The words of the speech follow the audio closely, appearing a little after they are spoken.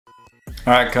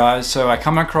Alright guys, so I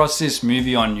come across this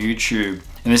movie on YouTube,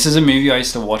 and this is a movie I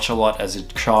used to watch a lot as a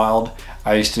child.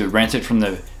 I used to rent it from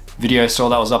the video store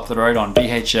that was up the road on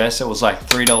VHS. It was like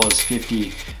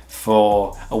 $3.50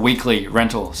 for a weekly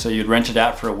rental. So you'd rent it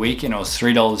out for a week and it was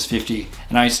 $3.50.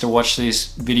 And I used to watch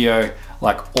this video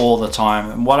like all the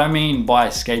time. And what I mean by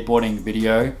skateboarding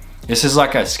video, this is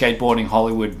like a skateboarding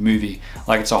Hollywood movie.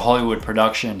 Like it's a Hollywood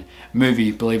production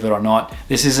movie, believe it or not.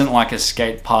 This isn't like a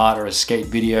skate part or a skate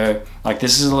video. Like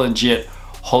this is a legit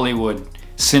Hollywood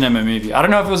cinema movie. I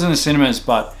don't know if it was in the cinemas,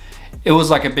 but it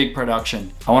was like a big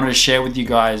production. I wanted to share with you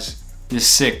guys this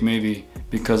sick movie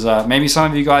because maybe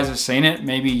some of you guys have seen it,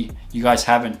 maybe you guys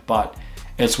haven't, but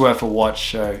it's worth a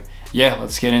watch. So yeah,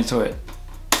 let's get into it.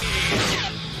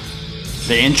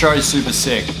 The intro is super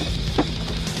sick.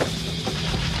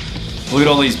 Look at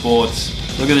all these boards.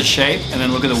 Look at the shape and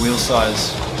then look at the wheel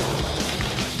size.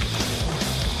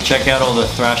 Check out all the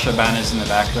Thrasher banners in the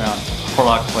background.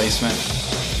 Product placement.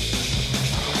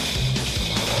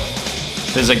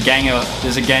 There's a gang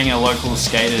of local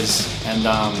skaters, and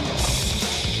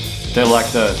they're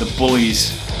like the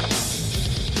bullies.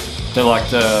 They're like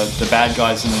the bad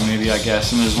guys in the movie, I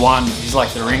guess. And there's one, he's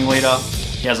like the ringleader.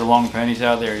 He has a long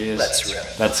ponytail. There he is.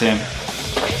 That's him.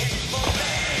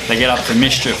 They get up to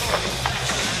mischief.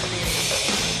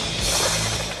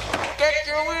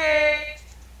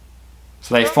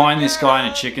 So they find this guy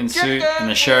in a chicken suit, and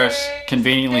the sheriff's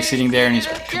conveniently sitting there in his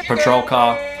patrol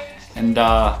car, and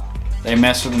they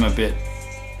mess with him a bit.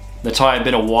 They tie a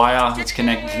bit of wire that's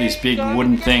connected to this big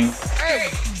wooden thing.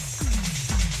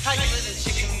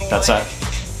 That's that.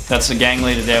 That's the gang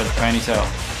leader there with the ponytail.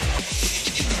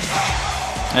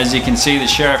 As you can see, the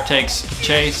sheriff takes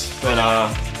chase, but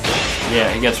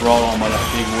yeah, he gets rolled on by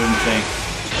that big wooden thing.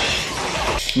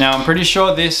 Now I'm pretty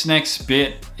sure this next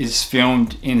bit is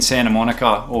filmed in Santa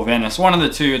Monica or Venice, one of the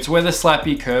two. It's where the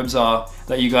slappy curbs are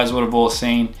that you guys would have all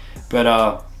seen.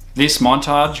 But this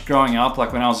montage growing up,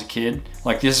 like when I was a kid,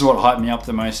 like this is what hyped me up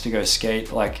the most to go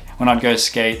skate. Like when I'd go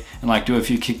skate and like do a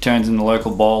few kick turns in the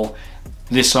local bowl,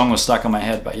 this song was stuck in my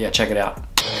head. But yeah, check it out.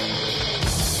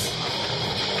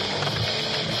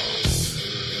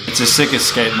 It's the sickest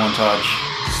skate montage.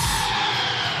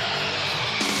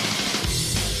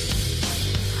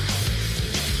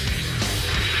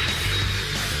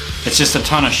 It's just a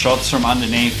ton of shots from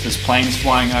underneath. There's planes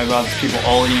flying over, there's people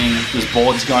ollieing, there's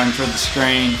boards going through the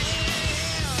screen.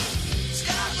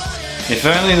 If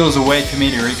only there was a way for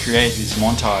me to recreate this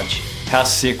montage, how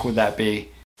sick would that be?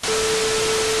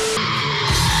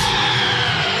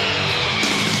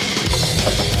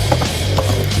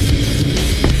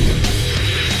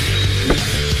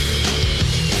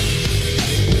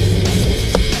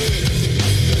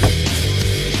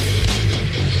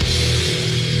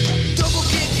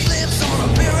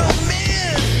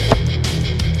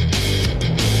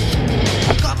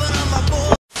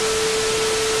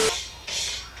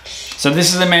 So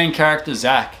this is the main character,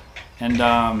 Zach, and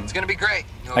it's gonna be great.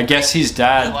 I guess his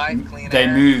dad, they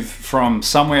move from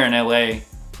somewhere in LA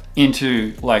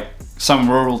into like some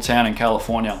rural town in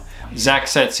California. Zach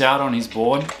sets out on his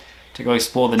board to go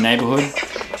explore the neighborhood,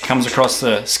 comes across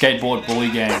the skateboard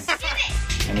bully gang,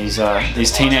 and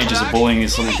these teenagers are bullying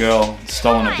this little girl,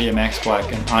 stolen a BMX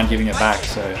bike and aren't giving it back.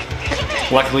 So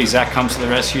luckily Zach comes to the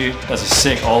rescue, does a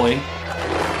sick ollie.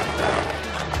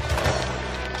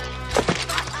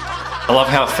 I love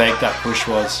how fake that push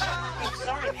was.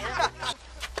 Sorry, man.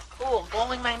 Cool,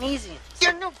 bowling magnesium.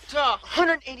 You're no duh.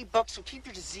 180 bucks will keep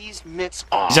your diseased mitts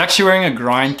off. He's actually wearing a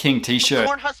Grind King t-shirt.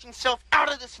 Corn husking himself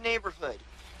out of this neighborhood.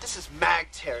 This is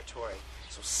mag territory,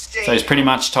 so stay. So he's pretty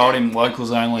much told him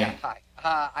locals only. Yeah, hi.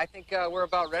 I think we're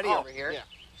about ready over here. Yeah.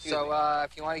 So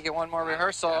if you want to get one more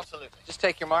rehearsal, just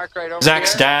take your mark right over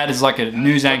Zach's here. dad is like a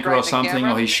news anchor or something,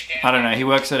 or I don't know, he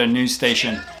works at a news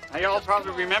station. Now you all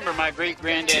probably remember my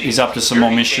great-granddaddy. He's up to some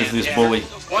more mischief, this bully.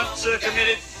 Once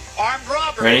committed armed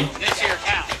robbery Ready? in this here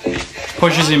town.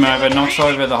 Pushes him over, knocks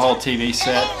over the whole TV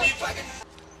set.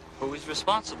 Who is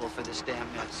responsible for this damn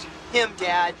mess? Him,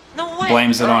 Dad. No way.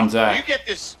 Blames it on You Zach. get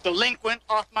this delinquent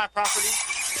off my property.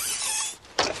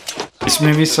 This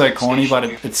movie's so corny, but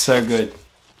it's so good.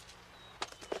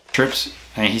 Trips,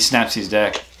 and he snaps his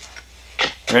deck.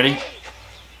 Ready?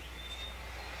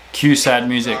 Cue sad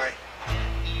music. Sorry.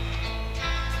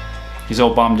 He's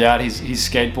all bummed out, his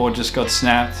skateboard just got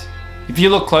snapped. If you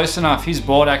look close enough, his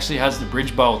board actually has the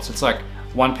bridge bolts. It's like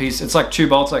one piece, it's like two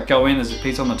bolts that go in, there's a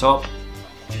piece on the top.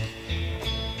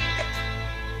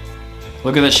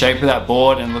 Look at the shape of that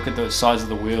board and look at the size of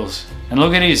the wheels. And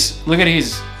look at his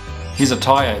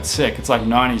attire, it's sick, it's like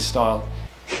 90s style.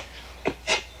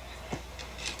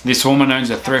 This woman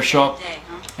owns a thrift shop,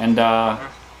 and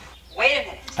Wait a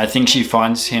minute. I think she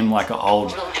finds him like an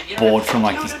old board from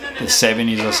like the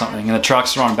 70s or something, and the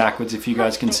trucks are on backwards. If you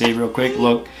guys can see real quick,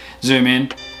 look, zoom in,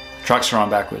 trucks are on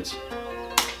backwards.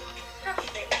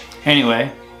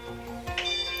 Anyway,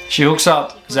 she hooks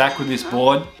up Zach with this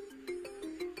board.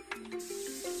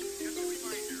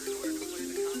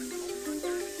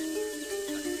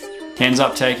 He ends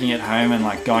up taking it home and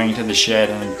like going into the shed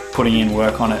and putting in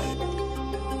work on it.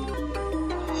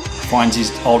 Finds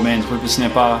his old man's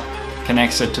whippersnipper,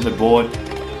 connects it to the board,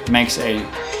 makes a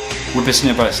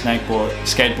whippersnipper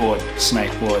skateboard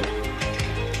snakeboard.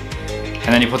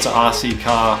 And then he puts an RC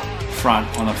car front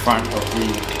on the front of the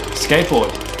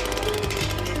skateboard.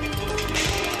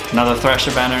 Another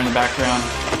Thrasher banner in the background.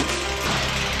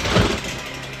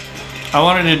 I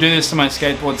wanted to do this to my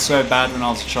skateboard so bad when I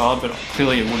was a child, but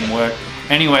clearly it wouldn't work.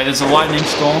 Anyway, there's a lightning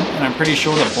storm, and I'm pretty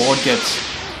sure the board gets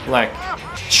like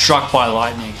struck by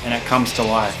lightning and it comes to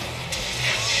life.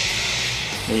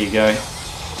 There you go.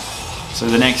 So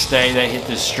the next day they hit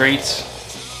the streets.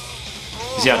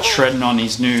 He's out shredding on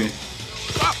his new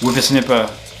whippersnipper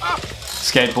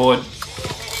skateboard,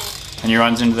 and he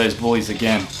runs into those bullies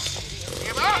again.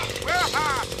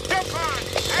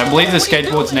 I believe the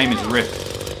skateboard's name is Rip.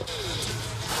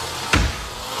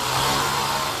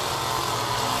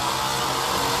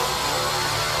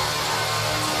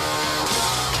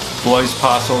 Blows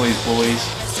past all these bullies.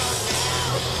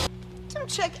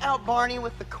 Check out Barney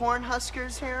with the corn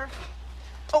huskers here.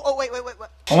 Oh, wait.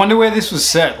 I wonder where this was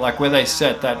set, like where they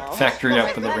set that factory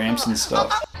up for the ramps and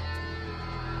stuff.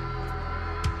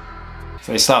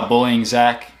 So they start bullying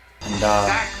Zach, and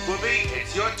Zach, Booby,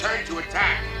 it's your turn to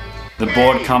attack. The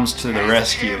board comes to the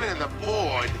rescue.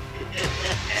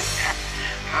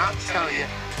 I'll tell you.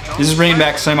 This is bringing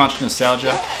back so much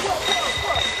nostalgia.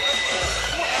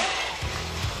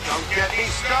 Don't get me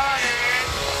started.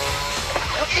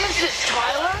 What is this,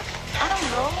 Tyler? I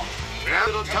don't know.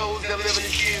 Little toes that live in the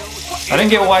shoe. I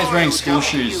didn't get why he's wearing school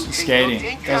shoes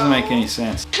skating. Doesn't make any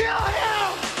sense. Kill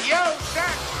him! Yo,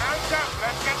 Zach, round up.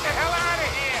 Let's get the hell out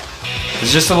of here.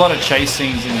 There's just a lot of chase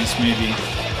scenes in this movie.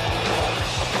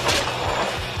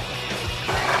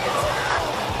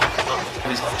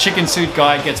 This chicken suit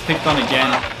guy gets picked on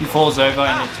again. He falls over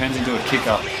and it turns into a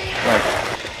kicker. Like,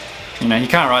 you know, you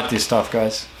can't write this stuff,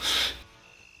 guys.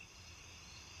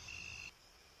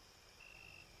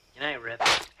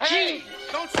 Hey,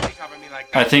 don't speak up at me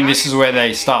like that. I think this is where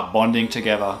they start bonding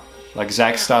together. Like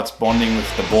Zach starts bonding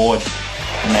with the board,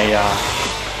 and they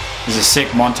there's a sick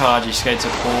montage. He skates a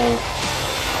pool.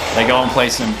 They go and play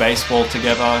some baseball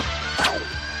together.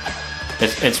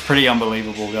 It's pretty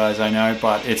unbelievable, guys, I know,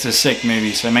 but it's a sick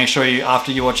movie. So make sure you,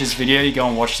 after you watch this video, you go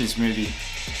and watch this movie.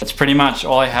 That's pretty much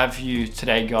all I have for you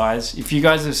today, guys. If you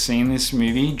guys have seen this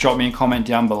movie, drop me a comment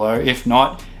down below. If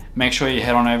not, make sure you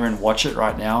head on over and watch it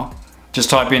right now. Just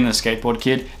type in The Skateboard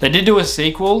Kid. They did do a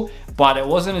sequel, but it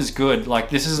wasn't as good. Like,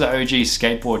 this is the OG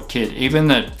Skateboard Kid. Even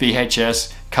the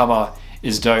VHS cover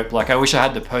is dope. Like, I wish I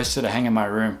had the poster to hang in my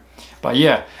room. But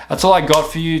yeah, that's all I got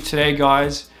for you today,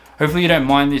 guys. Hopefully you don't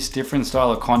mind this different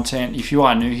style of content. If you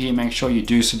are new here, make sure you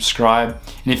do subscribe.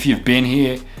 And if you've been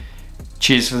here,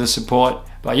 cheers for the support.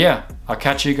 But yeah, I'll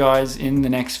catch you guys in the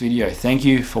next video. Thank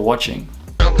you for watching.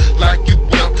 Like you